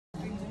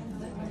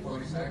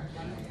start,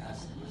 can I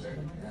ask sir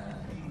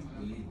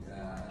to lead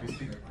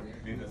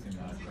lead us in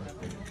our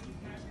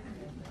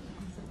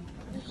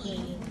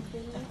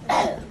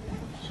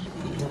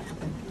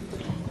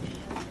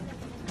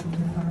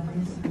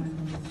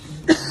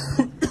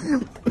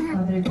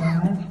Father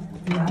God,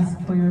 we ask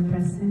for your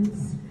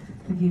presence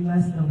to give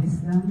us the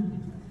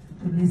wisdom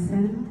to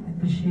listen and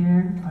to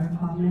share our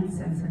comments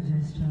and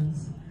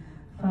suggestions.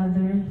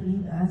 Father,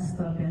 lead us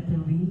to a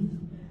better way,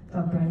 to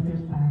a brighter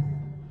path.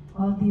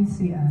 All these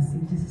we ask,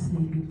 in Jesus'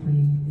 name we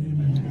pray.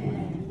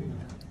 Amen.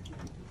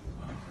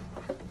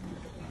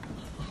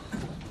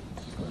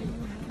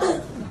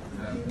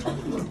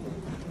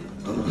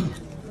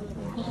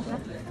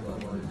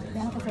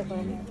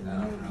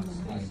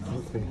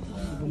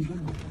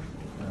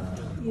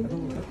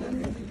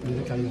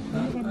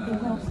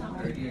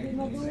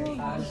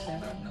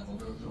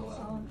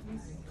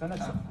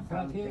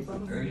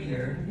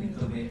 Earlier,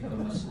 ito may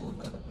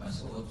masuot,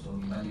 so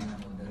ibali na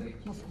mo dali.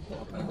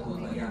 Patuwa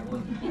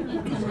magyapon.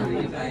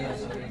 Sorry tayo,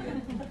 sorry.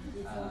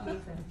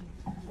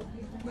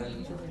 Well,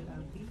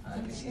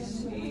 this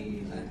is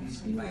at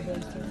least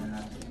divided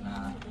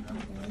na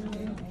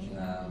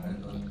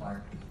Verdon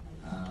Parc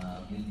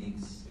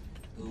buildings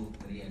 2,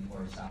 3, and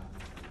 4 sa.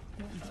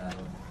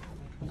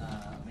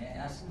 May I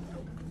ask,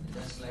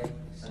 just like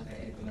sa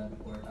Kaetulan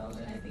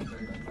 4,000, I think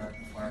Verdon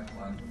Parc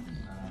 1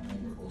 may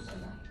proposal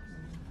na.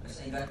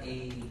 Because I got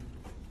a,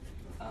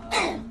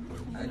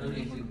 I don't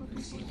know if you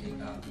received a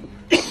copy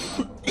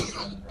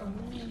proposal from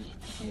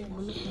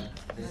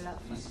does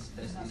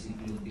this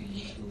include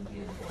buildings 2,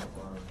 3, and 4,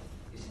 or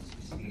is it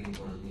specifically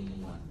for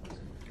building 1?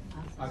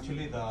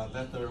 Actually, the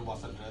letter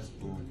was addressed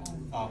to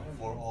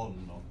for all,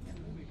 no?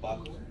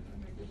 But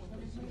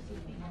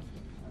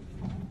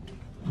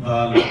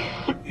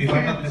if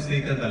I'm not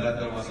mistaken, the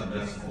letter was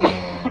addressed for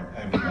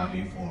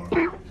everybody for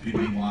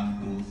building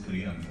 1, 2,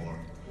 3, and 4.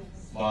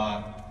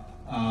 But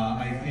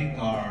I think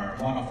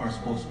one of our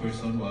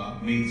spokesperson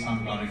made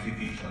some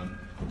clarification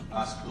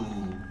as to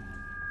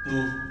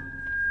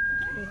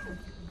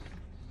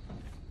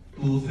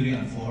 2, 3,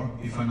 and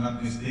 4. If I'm not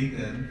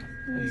mistaken,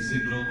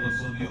 Isidro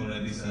Consulti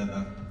already said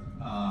that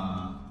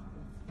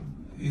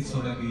it's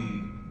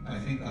already, I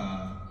think,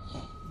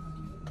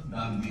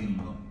 done deal,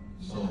 no?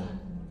 So,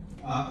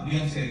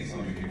 DMCI is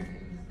over here.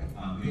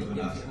 You could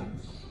ask them.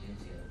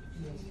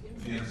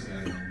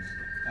 DMCI knows.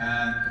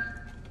 And,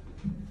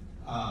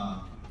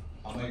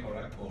 am I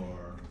correct,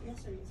 or?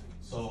 Yes, sir. Yes, sir.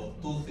 So,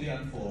 2, 3,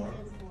 and 4,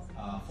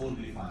 full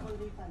refund. Full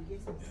refund,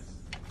 yes, sir. Yes.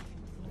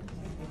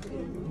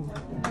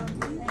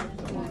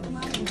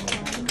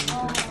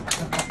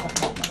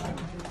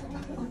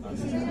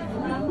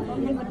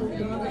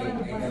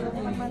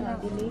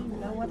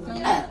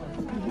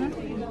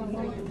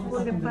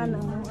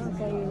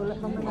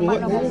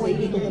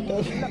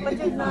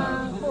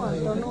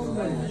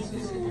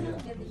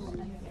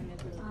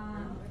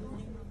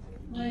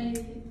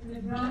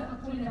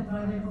 Actually, na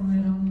brother ko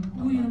mayroong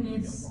 2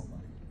 units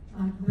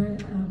at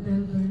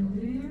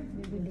Belvedere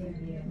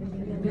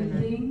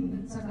building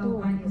at saka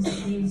parking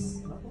space.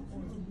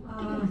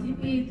 He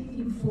paid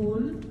in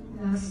full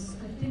last,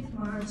 I think,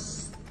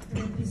 March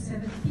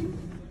 2017.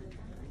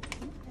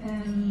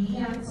 And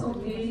yeah, it's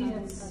okay,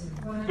 it's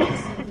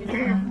 100%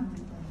 refund.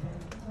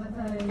 But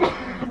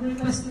I'm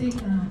requesting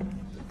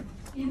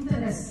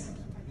interest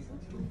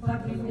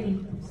what we pay.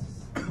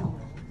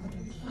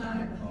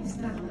 Is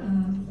that,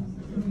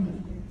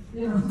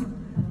 you know,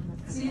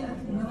 see,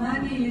 the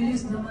money, you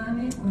use the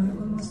money for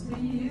almost 3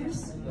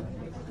 years.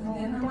 And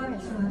then I want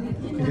the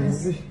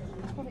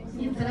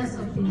interest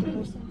of the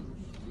interest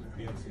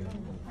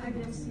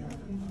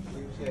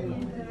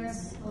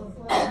of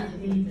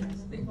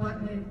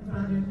what my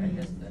brother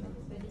paid.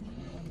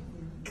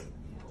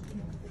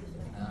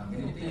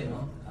 Ganito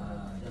no?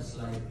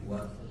 Just like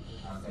what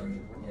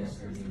happened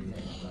yesterday, we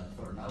had about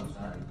 4,000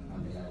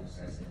 Manila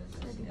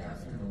residents in the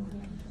afternoon,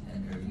 and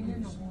early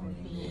this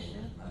morning,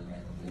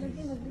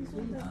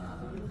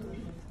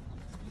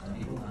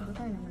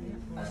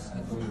 as a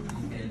group,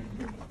 we can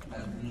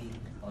agree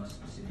on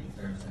specific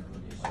terms and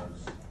conditions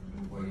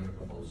for your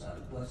proposal.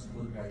 What's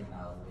good right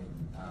now with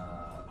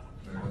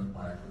Verdon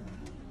Parc?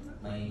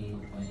 May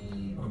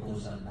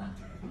proposal na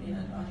in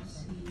advance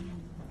the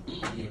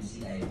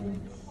DMCI home.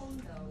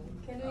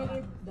 Can we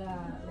read the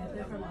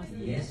letter from us?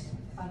 Yes.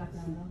 Para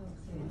lang, no?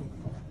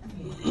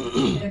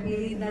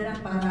 Nag-read na lang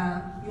para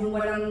yung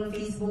walang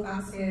Facebook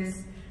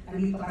access,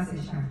 nandito kasi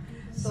siya.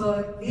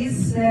 So,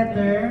 this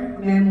letter,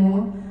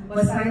 memo,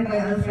 was signed by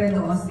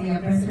Alfredo Austria,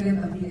 President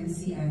of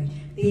DNCI,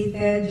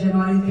 dated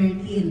January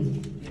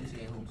 13.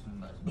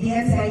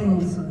 DNCI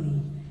Home,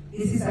 sorry.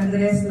 This is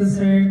addressed to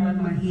Sir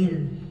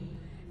Palmahil.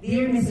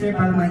 Dear Mr.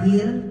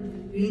 Palmahil,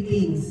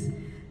 greetings.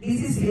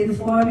 This is to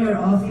inform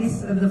your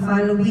office of the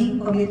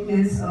following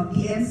commitments of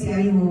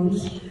DNCI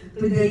Homes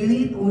to the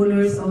unit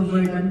owners of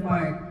Verdon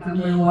Parc.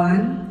 Number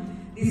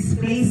 1,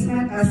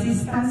 displacement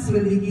assistance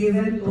will be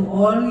given to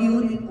all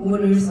unit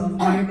owners of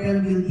Martel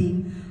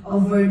Building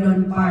of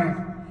Verdon Parc.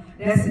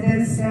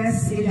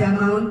 Residences in the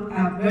amount,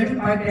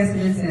 Verdon Parc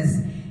residences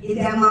in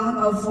the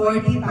amount of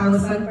 40,000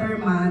 per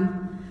month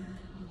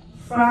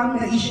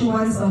from the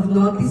issuance of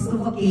notice to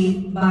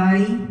vacate by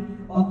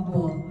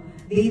OCBO,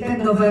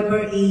 dated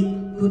November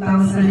 8,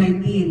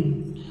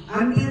 2019,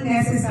 until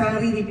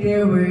necessary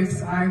repair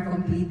works are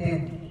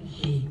completed.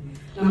 Okay.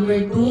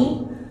 Number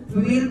 2,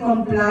 we will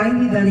comply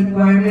with the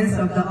requirements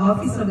of the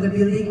Office of the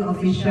Building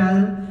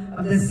Official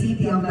of the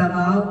City of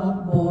Davao,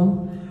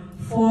 OCBO,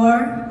 for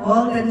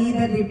all the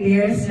needed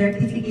repairs,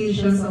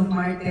 certifications of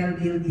Martel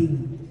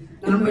Building.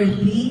 Number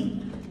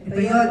 3, ito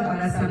yun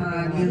para sa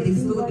mga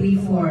buildings 2,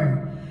 3,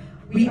 4.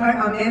 We are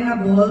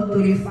amenable to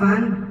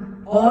refund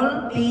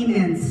all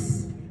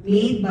payments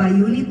made by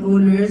unit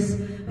owners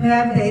who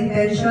have the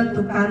intention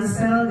to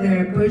cancel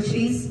their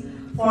purchase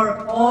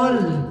for all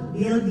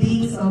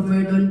buildings of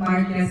Verdon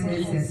Parc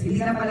residences.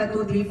 Hindi na pala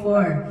 2, 3,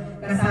 4.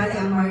 Kasali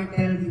ang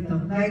Martel dito.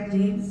 Right,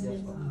 James?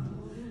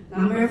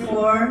 Number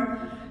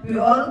 4, we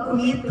all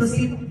commit to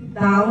sit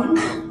down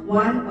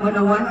on a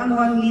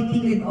one-on-one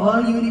meeting with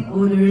all unit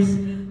owners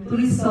to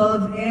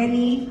resolve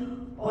any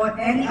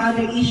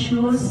other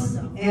issues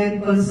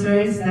and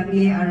concerns that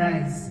may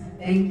arise.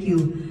 Thank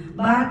you.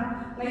 But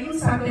ngayong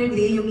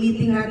Saturday, yung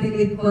meeting natin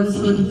with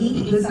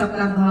Consul-E dun sa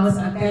clubhouse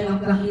at 10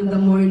 o'clock in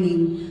the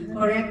morning,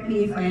 correct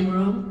me if I'm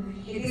wrong,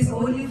 it is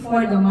only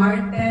for the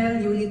Martel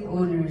unit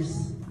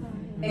owners.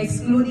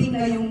 Excluding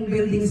na yung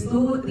buildings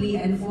 2, 3,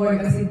 and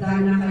 4 kasi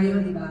dana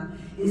kayo, di ba?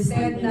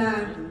 Instead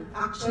na,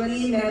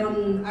 actually,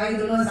 merong, I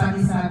don't know,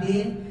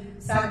 sabi-sabi,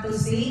 sad to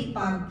say,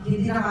 pag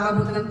hindi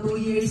nakaabot ng 2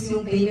 years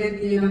yung payment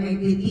niyo ng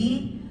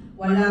equity,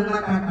 walang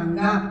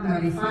matatanggap na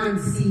refund,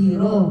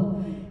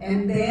 0.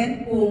 And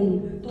then,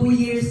 kung 2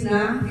 years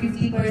na,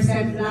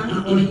 50%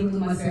 lang according to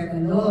Maceda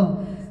law.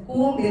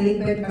 Kung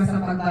delinquent ka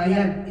sa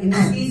pagbayad, in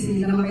this case,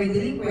 hindi naman kayo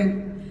delinquent,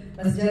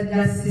 just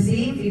the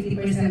same,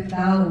 50%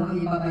 daw ang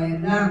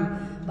ibabayad lang.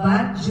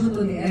 But due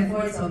to the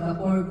efforts of the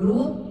core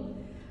group,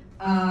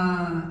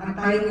 at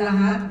tayong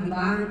lahat, di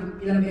ba?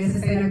 Ilang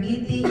beses tayo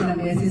nag-meeting,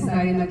 ilang beses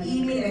tayo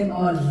nag-email and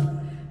all.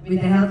 With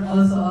the help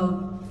also of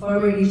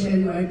former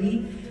HLURD.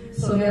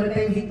 So meron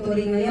tayong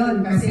victory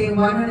ngayon kasi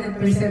 100%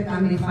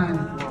 ang refund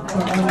for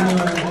all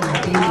our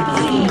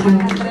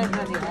payments.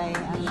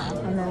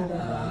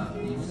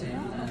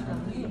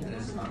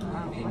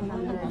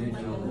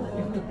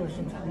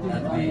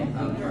 That may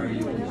cover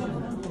yung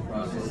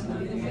process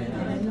natin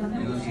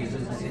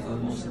negotiations kasi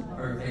almost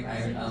perfect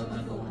iron out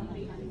na itong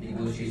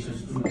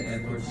negotiations through the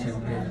effort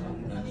siyempre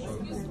ng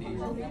short stage.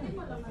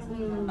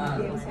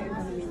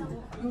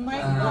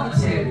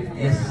 Kasi,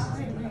 yes.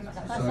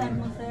 Sorry.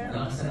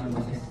 Nakasan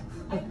mo sir.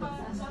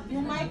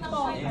 Yung mic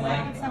po,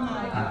 lapit sa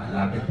mic.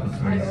 Lapit po,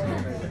 sorry sir.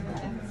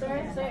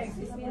 Sir,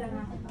 excuse me lang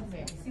ako.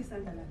 Excuse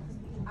lang talaga.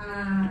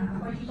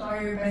 According to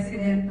our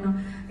president, no,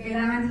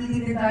 kailangan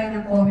hindi tayo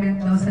ng comment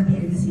daw sa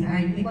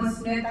DNCI because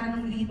may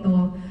tanong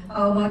dito,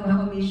 how about the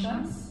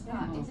commissions?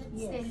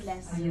 Still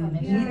less. Ayun,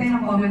 hindi tayo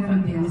ng comment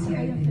from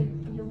DNCI din.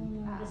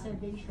 Yung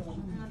reservation.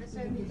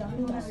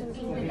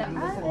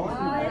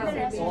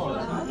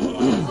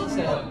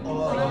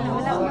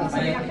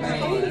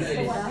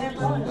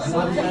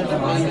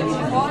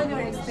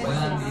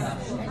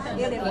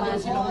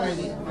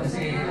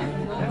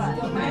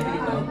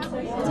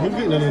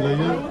 Hindi na nila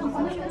yun.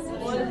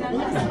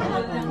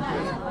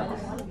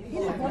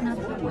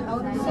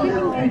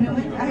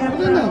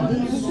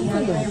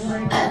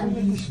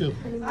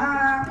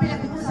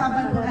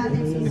 Pinag-uusapan po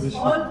natin is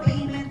all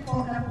payment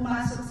po na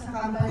pumasok sa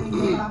company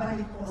po,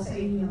 babalik po sa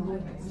inyo.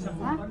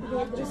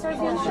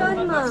 Reservation,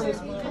 ma'am.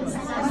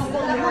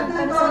 Lahat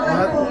ng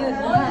total po,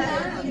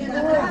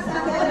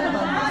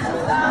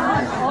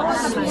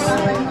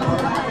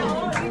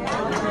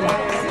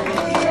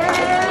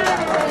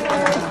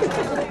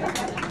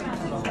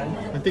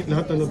 I think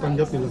lahat na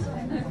natanggap nila.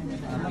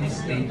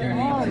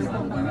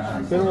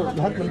 Pero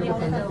lahat na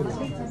natanggap nila.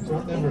 So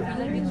whatever.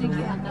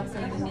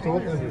 So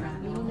whatever.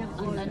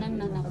 Ang tanan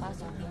na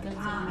napasok ikan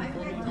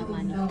sa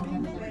mga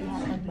naman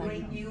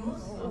great news.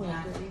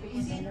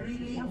 Is it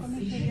really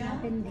official?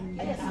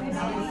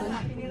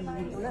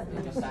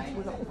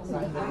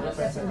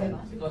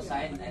 It was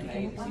signed and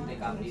I received a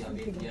copy of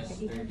it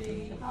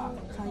yesterday.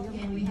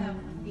 And we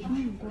have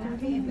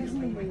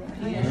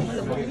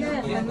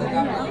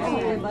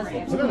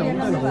Wala na,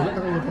 wala na. Wala ka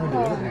kayo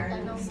natanggap.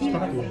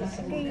 Stop yun.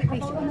 Hindi,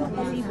 nakasunod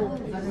na.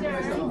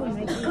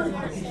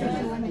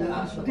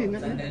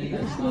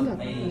 Sunod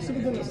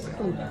na.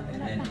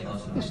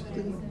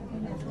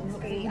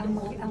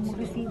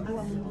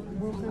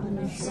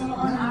 So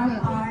on our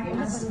part,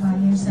 as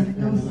buyers of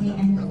Lofi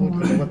and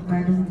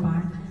Verdon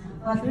Parc,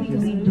 what will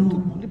we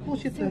do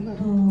Deposit na na.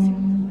 to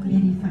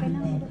be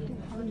refunded?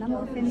 So,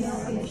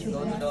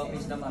 the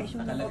office naman,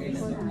 nakalagay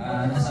na doon.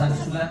 Nasa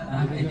sulat,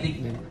 I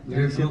think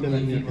we're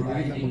going to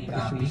provide a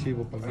copy.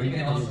 Or you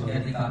can also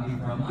get a copy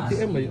from us.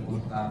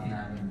 Yung copy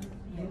namin.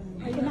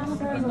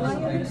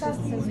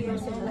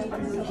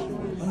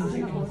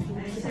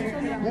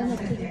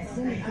 suggest.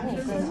 Ano?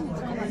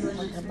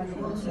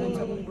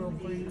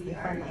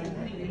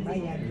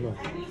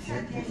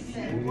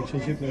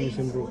 Relationship na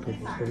isang broker.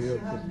 Period.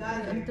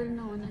 Until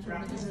now, na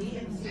siya.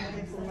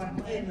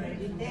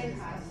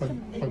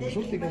 Pag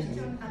sulti ka mo,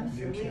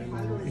 hindi siya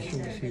issue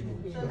resibo.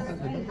 Dapat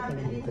ka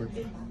lang mag-court.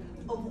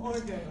 Of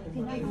order, if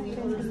you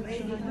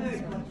already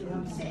heard what you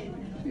have said,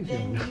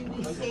 then we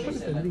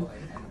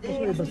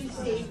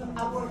save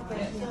our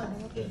question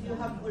if you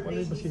have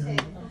already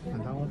said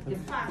the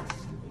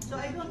facts. So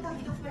I don't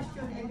have to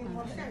question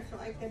anymore, sir, so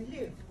I can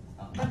leave.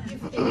 But if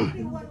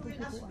everyone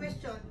will ask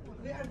question,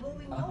 we are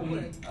going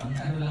Actually, nowhere. ang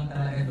ano lang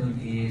talaga doon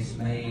is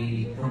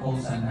may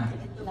proposal na.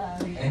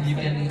 And you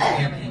can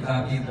get a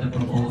copy of the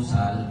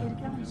proposal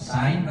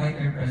signed by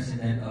the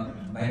president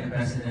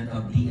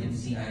of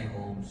DMCI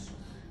Homes.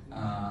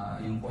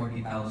 Yung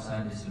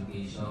 40,000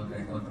 distribution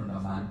record from the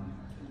month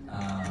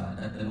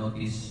that the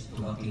notice to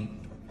vacate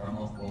from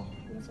OFO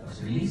was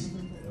released.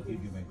 I'll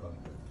give you my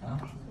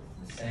contact.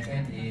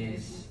 Second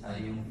is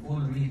yung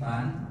full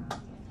refund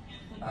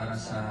para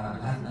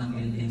sa lahat ng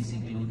buildings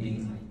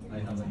including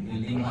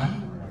building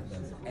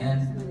 1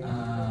 and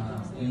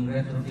yung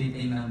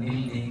retrofitting ng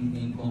building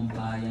in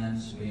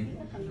compliance with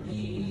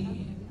the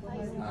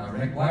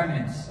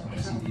requirements of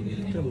the city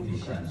building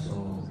official.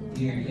 So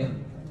clear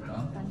yun.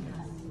 No?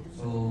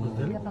 So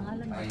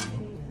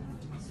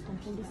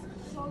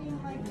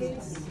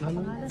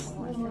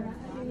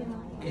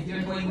if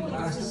you're going to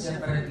ask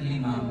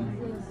separately, ma'am,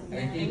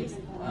 I think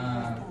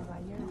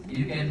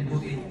you can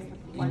put it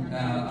on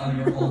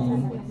your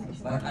own,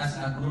 but as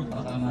a group,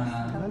 baka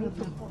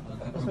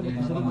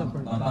magka-problema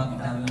pa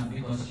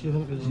because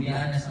to be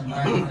honest, ang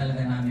target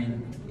talaga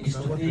namin is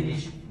to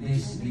finish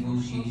this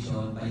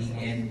negotiation by the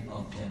end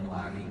of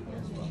January.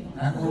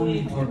 Not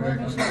only for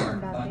Verdon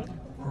Parc, but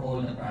for all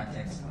the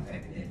projects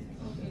affected.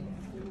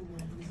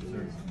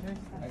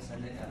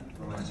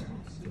 Professor.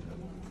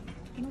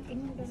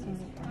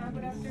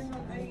 Good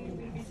afternoon. I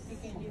will be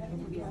speaking on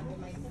behalf of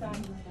my son.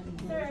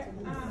 Sir,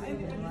 I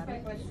will ask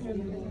my question to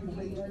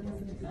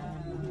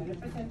the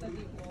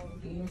representative of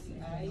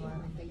DMCI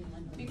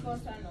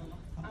because ang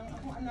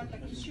anak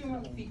issue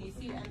ng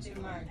PDC until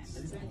March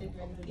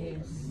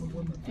 2028.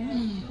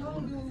 And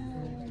how do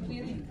we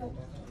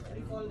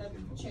recall that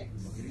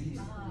checks?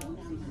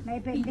 May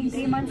pending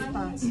 3 months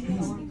pa.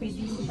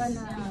 PDC pa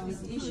na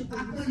issue.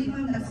 Actually,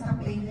 ma'am,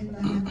 nag-stop payment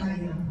na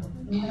tayo.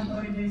 Nung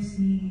nag-order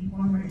si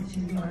former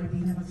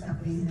HLRB na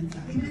mag-stop payment na.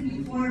 Even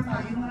before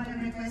pa, yung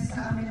mga request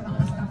sa amin na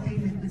mag-stop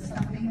payment,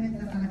 nag-stop payment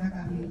na talaga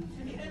kami.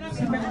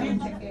 So,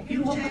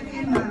 yung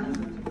check-in, ma'am,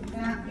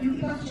 na yung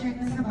ibang check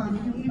na sa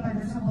bank, yung iba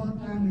na sa vault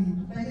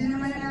namin. Pwede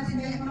naman na natin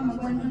kaya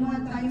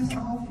mag-one-on-one tayo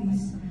sa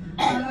office.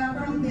 Para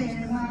from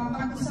there,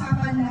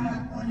 mapag-usapan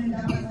lahat kung ano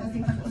dapat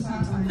natin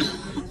pag-usapan.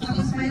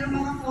 Tapos mayroong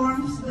mga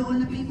forms doon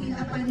na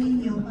pipilapan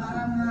ninyo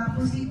para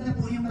ma-proceed na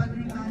po yung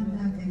pag-refund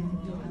natin.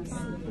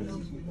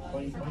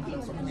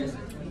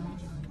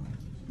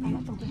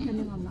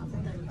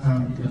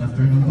 Good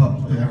afternoon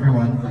po to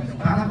everyone.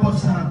 Para po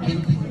sa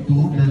Building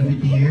 2,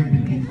 Belvedere,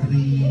 Building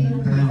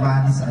 3,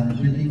 Caravans, and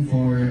Building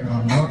 4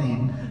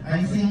 Loading,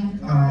 I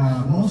think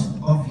most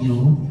of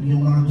you,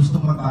 yung mga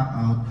gusto mag-back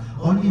out,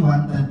 only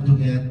wanted to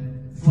get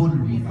full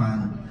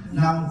refund.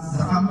 Now,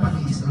 the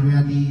company is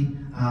already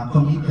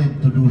committed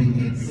to doing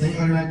it. They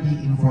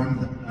already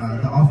informed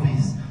the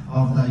office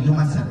of the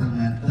human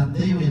settlement that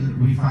they will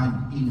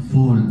refund in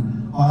full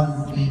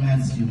all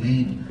payments you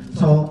made.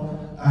 So,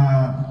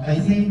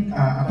 I think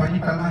Attorney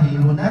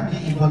Palmahil will not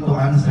be able to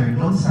answer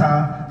doon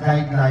sa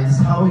guidelines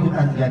how you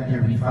can get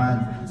your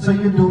refund. So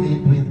you do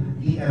it with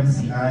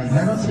DMCI.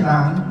 Meron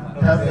silang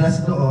help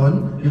desk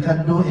doon. You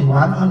can do a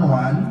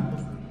one-on-one.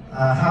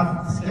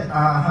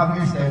 Have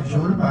your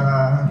schedule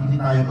para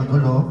hindi tayo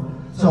magulo.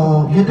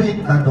 So you do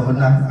it na doon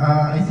na.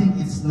 I think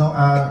it's no,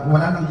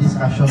 wala nang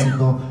discussion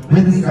dito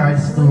with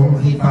regards to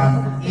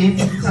refund if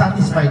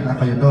satisfied na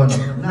kayo doon.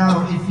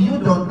 Now, if you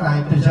don't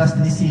like to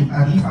just receive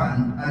a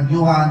refund and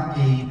you want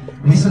a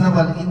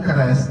reasonable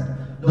interest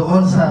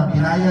doon sa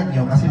binayad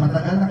nyo kasi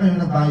matagal na kayo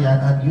nagbayad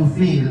and you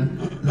feel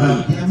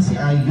that the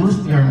MCI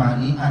used your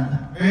money and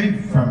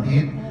earned from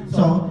it,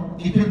 so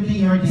it will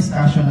be your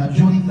discussion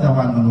during the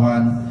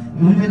one-on-one.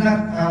 We will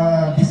not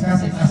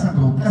discuss it as a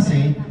group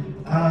kasi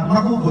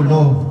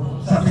magugulo.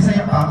 Sa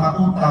Bisaya pa,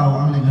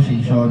 makutaw ang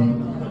negotiation.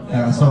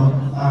 So,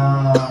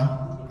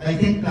 I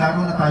think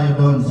klaro na tayo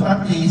doon. So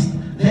at least,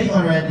 they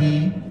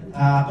already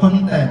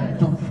committed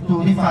to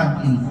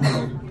refund in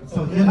full.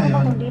 So yun na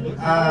yun.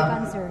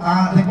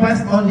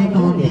 Request only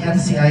to the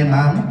NCI,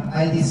 ma'am.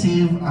 I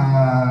received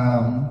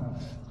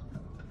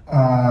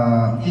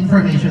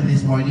information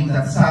this morning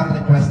that some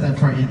requested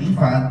for a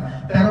refund,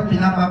 pero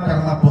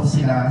pinapapirma po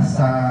sila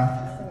sa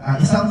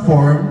isang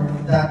form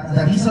that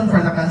the reason for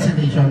the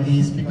cancellation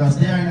is because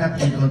they are not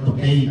able to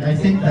pay. I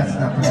think that's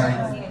not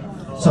right.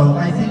 So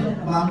I think,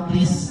 ma'am,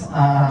 please,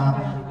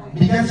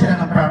 bigyan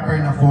sila ng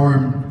proper na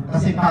form.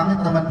 Kasi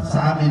pangit naman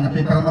sa amin, na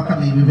pipirma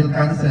kami, we will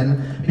cancel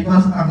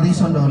because ang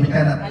reason doon, we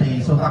cannot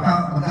pay. So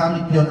baka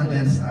magamit yun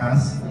against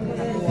us.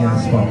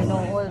 Yes, po.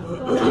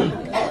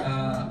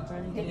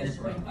 Yes,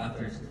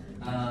 matters.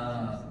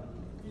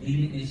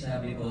 Dili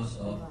siya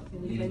because of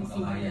dili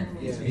makabayan.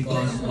 It's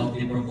because of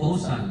the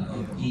proposal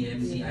of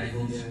DMCI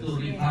Homes to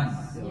refund.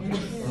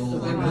 So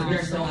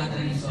there's no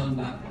other reason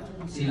ba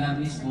sila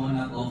mismo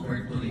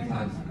nag-offer to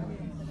refund.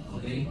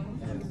 Okay?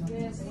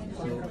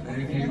 So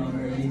very clear no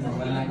early na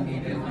walang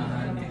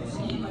ipirmahan dito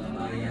si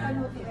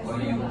makabayan o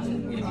yung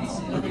EPC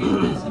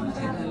agreement sa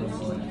Maceta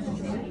Luzon.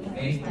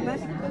 Okay?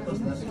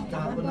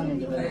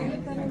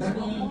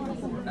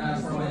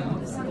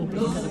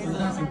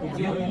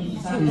 Yung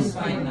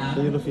satisfied na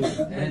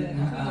and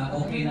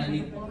okay na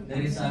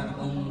there is a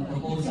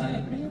proposal,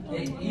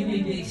 you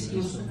need the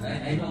excuse.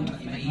 I know,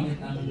 mainit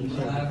ang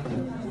lugar.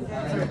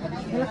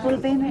 Full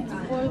payment.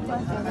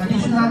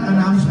 Additional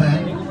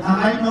announcement.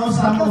 I know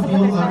some of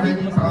you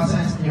already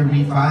processed your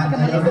refund.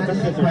 I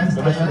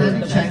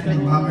already checked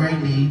with Ma'am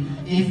Ernie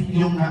if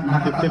yung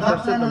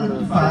nakatanggap na ng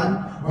refund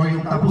or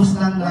yung tapos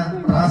lang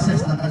ng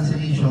process ng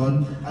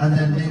cancellation and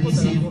then they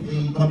receive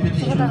a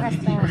computation of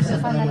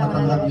 50% na yung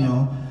natanggap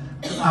nyo,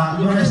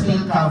 you are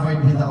still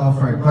covered with the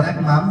offer. Correct,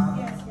 ma'am?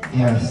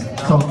 Yes.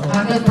 So,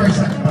 100%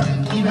 pa rin,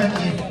 even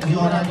if you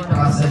already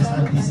processed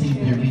and received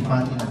your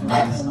refund in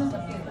advance.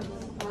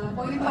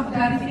 Point of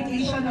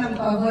clarification lang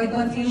to, avoid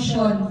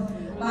confusion.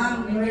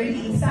 Ma'am,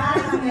 really, saan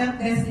ang help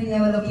desk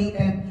niya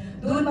located?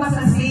 Doon ba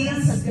sa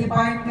sales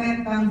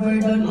department ng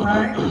Verdon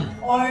Parc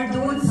or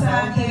doon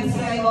sa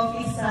DMCI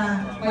office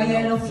sa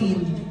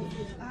Yellowfield?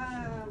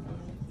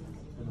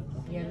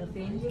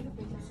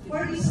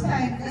 For this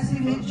time,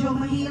 kasi medyo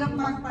mahirap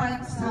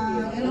mag-park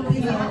sa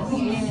Yellowfield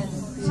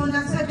office. So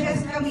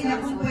nag-suggest kami na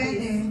kung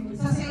pwede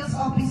sa sales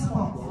office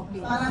po.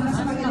 Para mas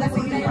maganda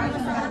po yung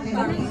parking natin.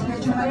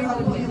 Medyo malawag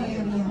po yung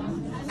area.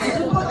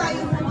 Doon po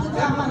tayo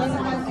pupunta para sa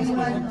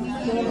continual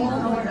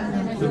or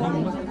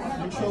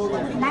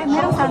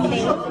Merong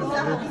Sunday.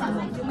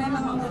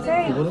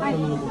 Sir,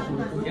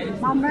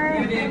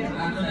 Ma'amer,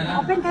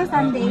 open kayo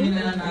Sunday? Kunin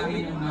na lang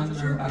namin yung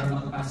number para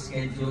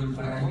makapaschedule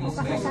para hindi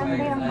Kasi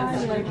Sunday ang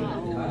holiday.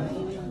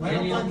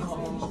 Yan yung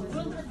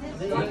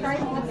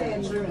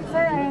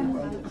Sir,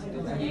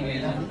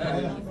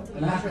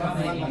 lahat ba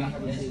may email?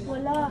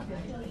 wala.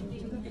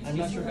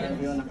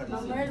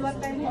 Ma'am, what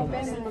time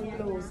open and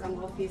close ang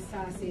office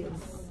sa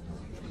sales?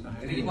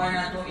 Require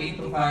na to 8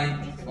 to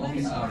 5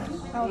 office hours.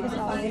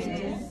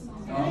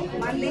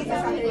 Monday to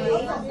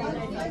Saturday.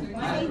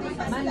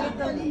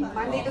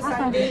 Monday to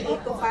Sunday,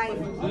 8 to 5.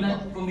 Doon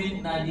na commit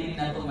na dili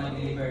na ito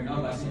ma-deliver,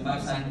 no? Kasi pag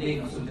Sunday,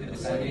 masunod ito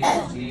Sunday,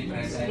 dili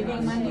present.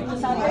 Monday to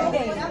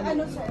Saturday.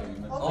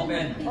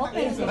 Open.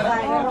 Okay, so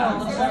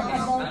Ang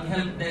service, ang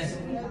help desk,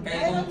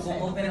 kaya kung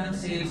open ang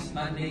sales,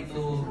 Monday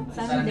to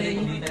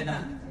Sunday, committed na.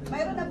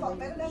 Mayroon na po,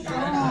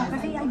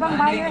 Kasi ang ibang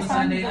Monday buyer to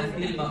sa Sunday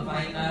until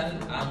ma-final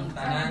ang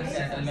tanan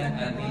settlement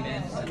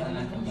agreement sa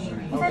tanan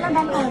concern. isa lang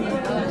ganun.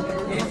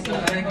 It's the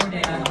record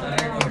nila, the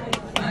record.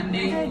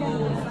 Monday to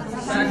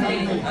Sunday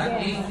at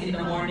 8 in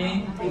the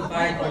morning to 5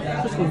 in the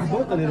afternoon.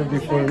 Bought a little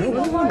before, no?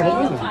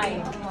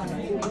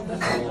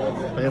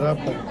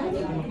 Pahirapan.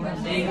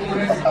 Thank you,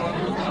 rest.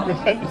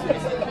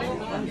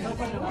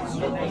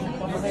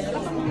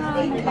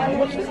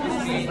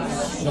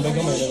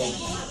 Gamay-gamay na lang.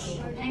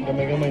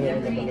 Gamay-gamay na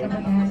lang.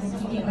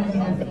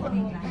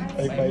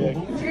 Ay, payag.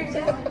 Sir,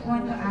 just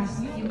want to ask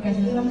you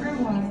kasi number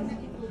one,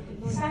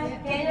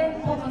 kailan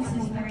po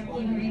mag-start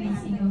yung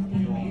releasing of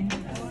payment?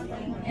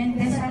 And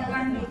the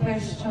second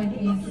question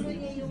is,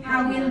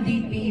 how will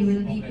they pay?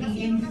 Will they pay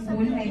in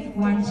full, like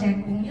one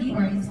check only,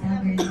 or in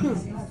staggered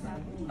basis?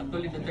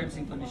 Actually, the terms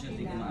and conditions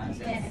hindi ko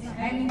ma-answer. Yes,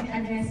 I'm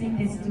addressing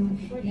this to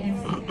the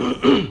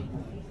MCI.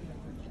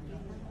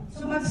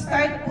 So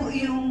mag-start po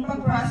yung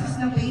pag-process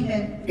ng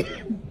payment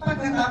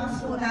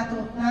pagkatapos po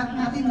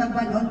natin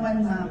mag-one-on-one,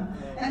 ma'am.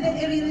 And then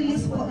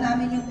i-release po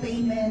namin yung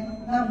payment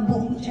ng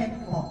buong check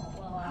po.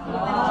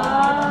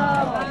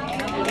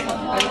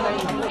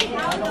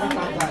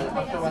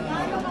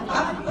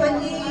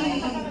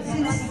 Actually,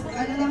 since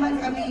ano naman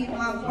kami,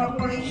 mga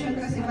corporation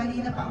kasi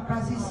Manila pa ang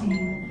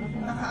processing,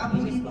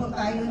 naka-abutin po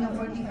tayo ng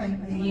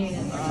 45 days.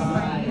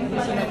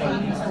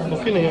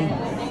 Okay na yan.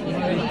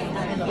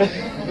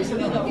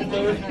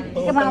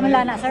 Di ba amla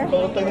na, sir?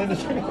 Pautang na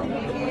siya.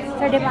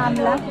 Sir, di ba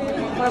amla?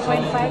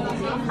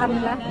 4.5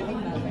 amla?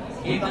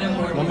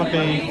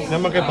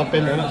 Naman kay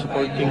papel na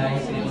supporting.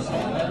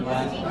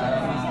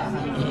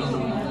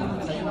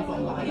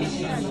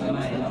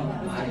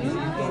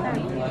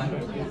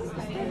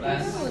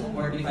 Plus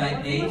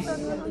 45 days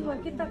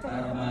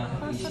para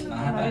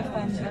mahatag.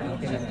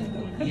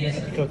 Yes,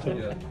 Ikaw,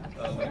 sir.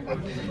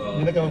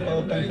 Hindi na ka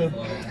mapautang, sir.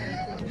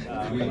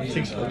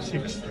 6 or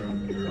 6.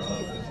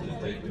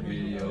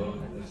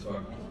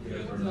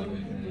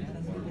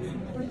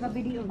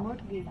 Video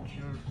mortgage.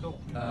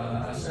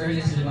 As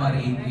early as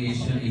January 8, we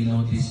issued a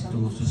notice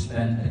to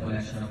suspend the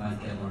collection of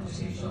monthly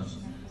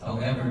amortizations.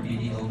 However,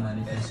 BDO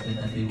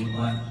manifested that they would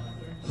want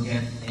to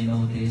get a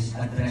notice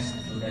addressed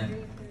to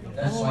them.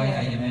 That's why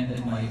I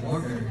amended my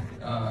order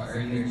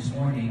earlier this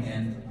morning,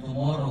 and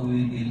tomorrow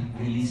we will be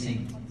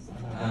releasing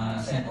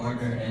said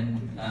order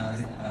and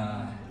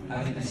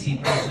have it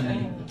received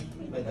personally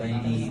by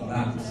the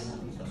banks.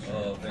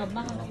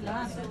 Kabang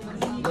sila.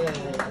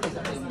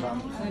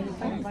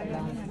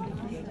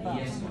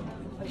 Yes.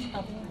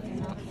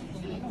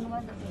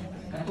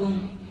 Katong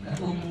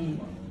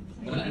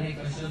wala na yung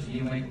questions,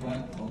 you might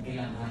want, okay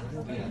lang ha,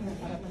 okay lang.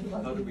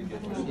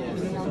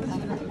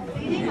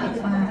 Hindi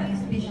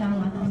magpa-special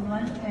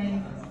one-on-one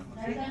kay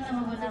Narika na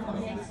maguna ko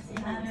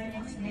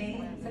next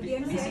day. Sa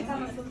DMCI ka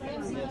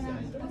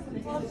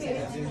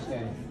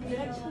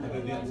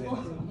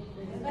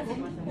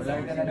Wala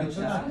ka na daw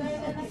siya.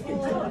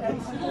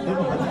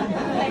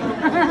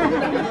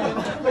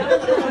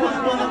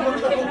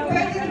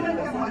 Pwede naman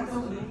ka mo ito.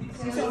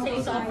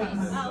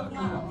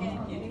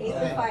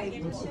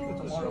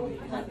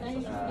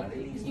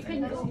 You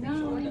can go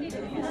now.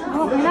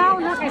 Oh, now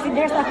na kasi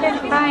there's a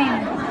 10th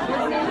time.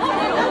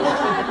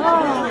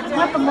 Oh,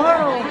 not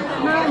tomorrow.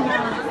 Now na.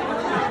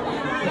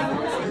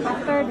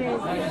 After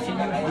this.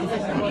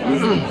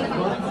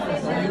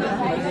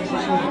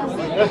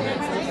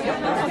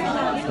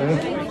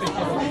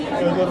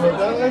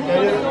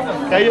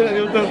 Kaya na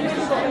dito.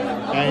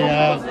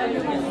 Kaya.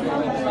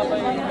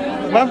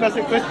 Ma'am,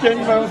 basic question,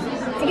 ma'am.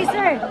 Sige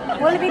sir,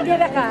 wala video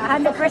ka.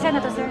 100%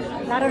 na to sir.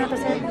 Laro na to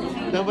sir.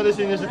 Dapat na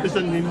senior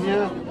citizen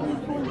niya.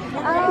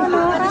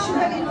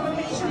 Additional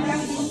information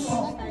lang din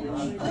po.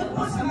 Doon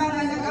po sa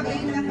mga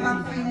nag-avail ng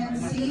bank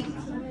financing,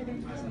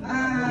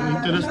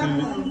 Interest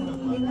nila.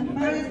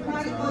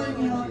 ma-recall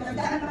nyo,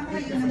 tandaan pa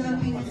kayo ng down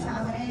payment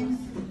sa amin.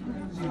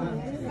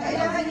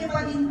 Kailangan nyo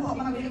pa din po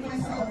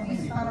mag-request sa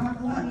office para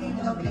makuha nyo yung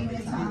down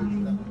payment sa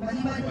amin.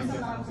 Maliban sa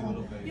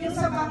bangko. Yung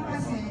sa bank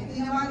kasi,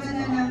 tinawagan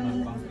na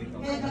ng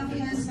head ng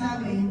finance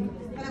namin,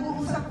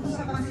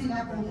 nag-uusap-usap pa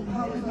sila kung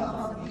how to go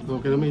about it.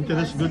 Okay naman,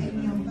 interest good.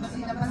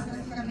 Kasi labas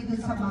kasi kami dun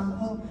sa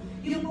bangko.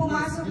 Yung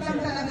pumasok lang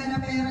talaga na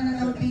pera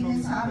na down payment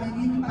sa amin,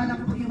 yun pa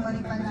lang po yung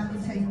balikan namin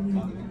sa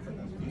inyo.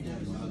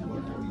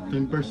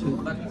 10%.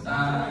 But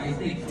I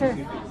think Sir,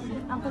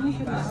 ang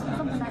commission na,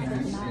 ito mo na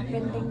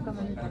pending pa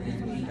man.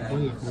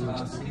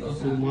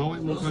 Kung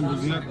maway mo ka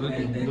bigla,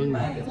 doon.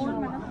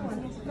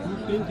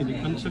 Okay,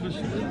 tinikansa ka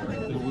siya.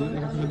 Wala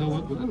na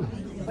kakadawat, wala na.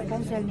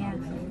 Pag-cancel niya,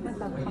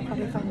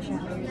 magpapag-refund siya.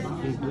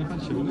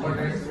 Tinikansa, wala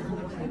na.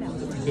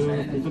 So,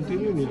 kung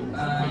continue niya.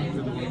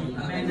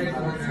 amended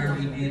order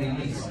will be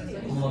released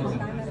tomorrow.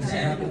 Kasi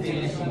I have to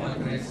finish yung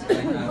address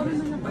right now.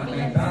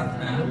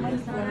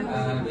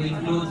 To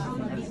include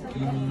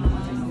yung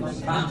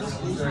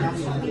banks to serve.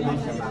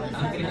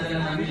 Ang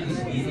pinadala namin is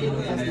video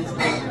and I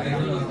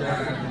don't know if there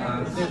are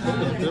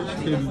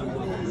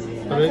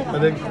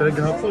Parang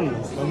hapon.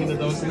 Kami na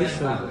daw sa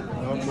mission.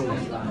 Hapon.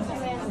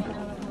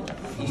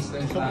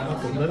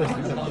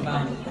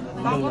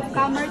 Bank of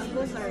Commerce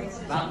po, sir.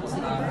 Bank of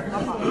Commerce,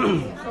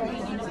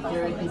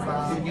 Security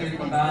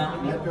Bank,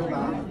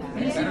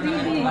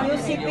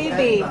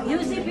 UCPB.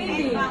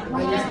 UCPB.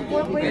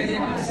 pwede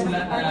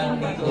sulat na lang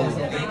dito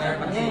kay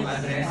Carpax yung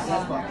address so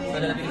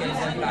that we can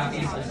send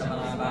copies sa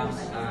mga banks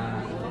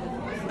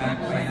at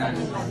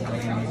finance.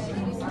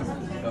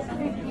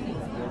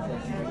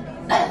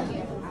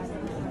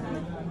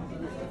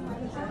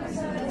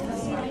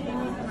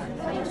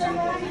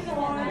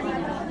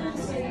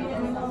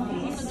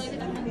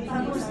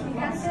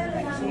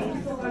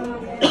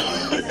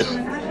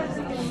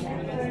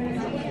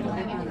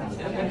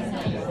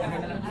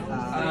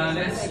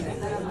 Let's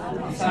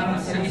some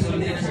service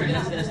ulitin na sir,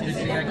 let's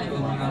disregard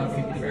ko mga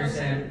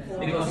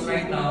 50% because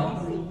right now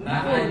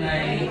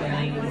naanay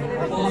kaming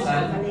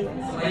proposal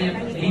so ay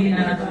hindi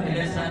na natin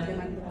let's not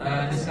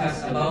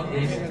discuss about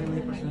this.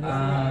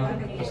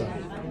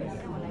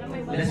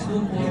 Let's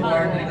move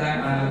forward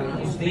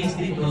based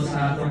dito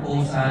sa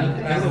proposal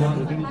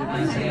karon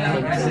sa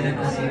ilang president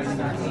na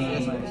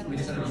si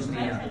Mr.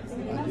 Roslia.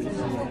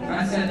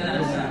 Cancel na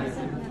lang siya.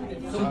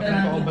 So,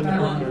 karon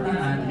itong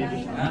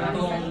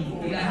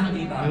ilahang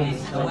dito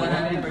is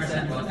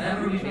 100%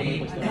 whatever we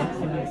pay,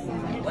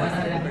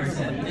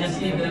 100%. Just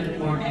give them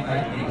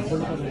 45 days.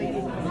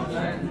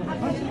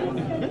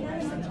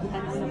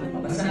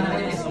 Basta na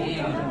rin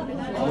SPA,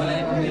 wala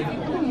yung problema.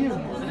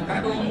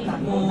 Katong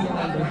mo,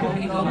 kung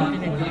ikaw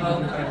ikaw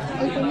na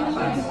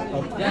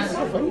just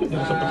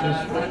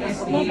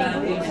SPA lang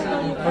din sa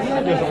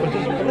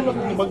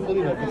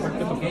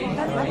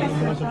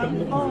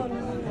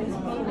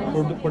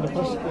for the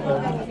first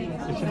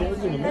it's the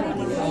only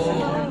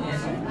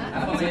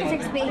Kasi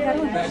 6 pa ikaw.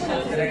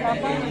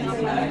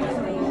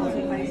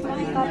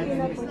 Copy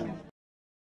na po.